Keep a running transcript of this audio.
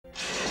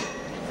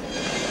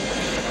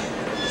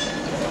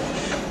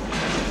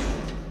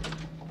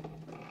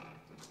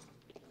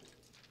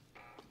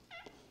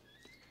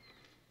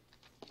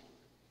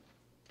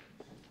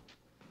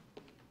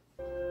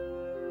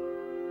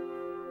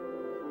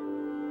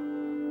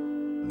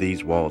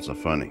These walls are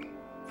funny.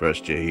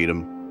 First you hate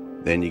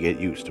 'em, then you get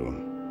used to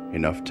 'em.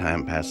 Enough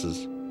time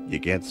passes, you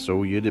get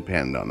so you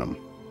depend on 'em.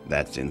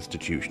 That's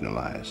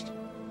institutionalized.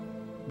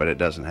 But it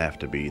doesn't have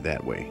to be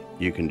that way.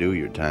 You can do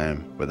your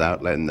time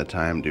without letting the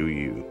time do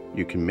you.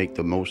 You can make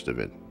the most of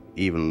it,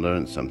 even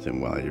learn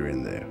something while you're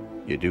in there.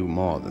 You do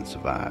more than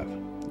survive.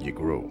 You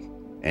grow.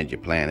 And you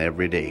plan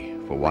every day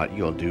for what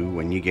you'll do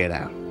when you get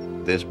out.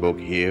 This book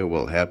here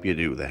will help you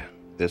do that.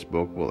 This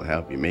book will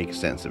help you make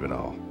sense of it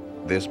all.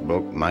 This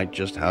book might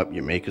just help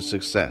you make a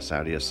success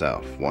out of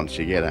yourself once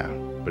you get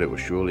out, but it will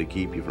surely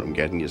keep you from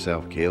getting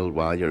yourself killed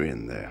while you're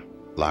in there.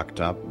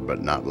 Locked up,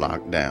 but not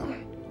locked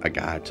down. A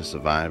guide to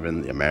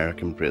surviving the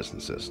American prison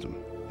system.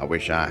 I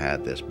wish I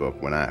had this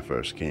book when I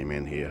first came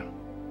in here.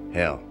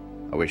 Hell,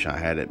 I wish I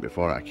had it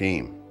before I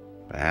came.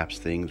 Perhaps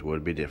things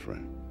would be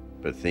different.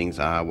 But things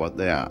are what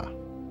they are.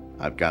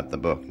 I've got the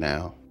book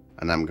now,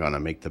 and I'm gonna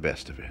make the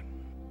best of it.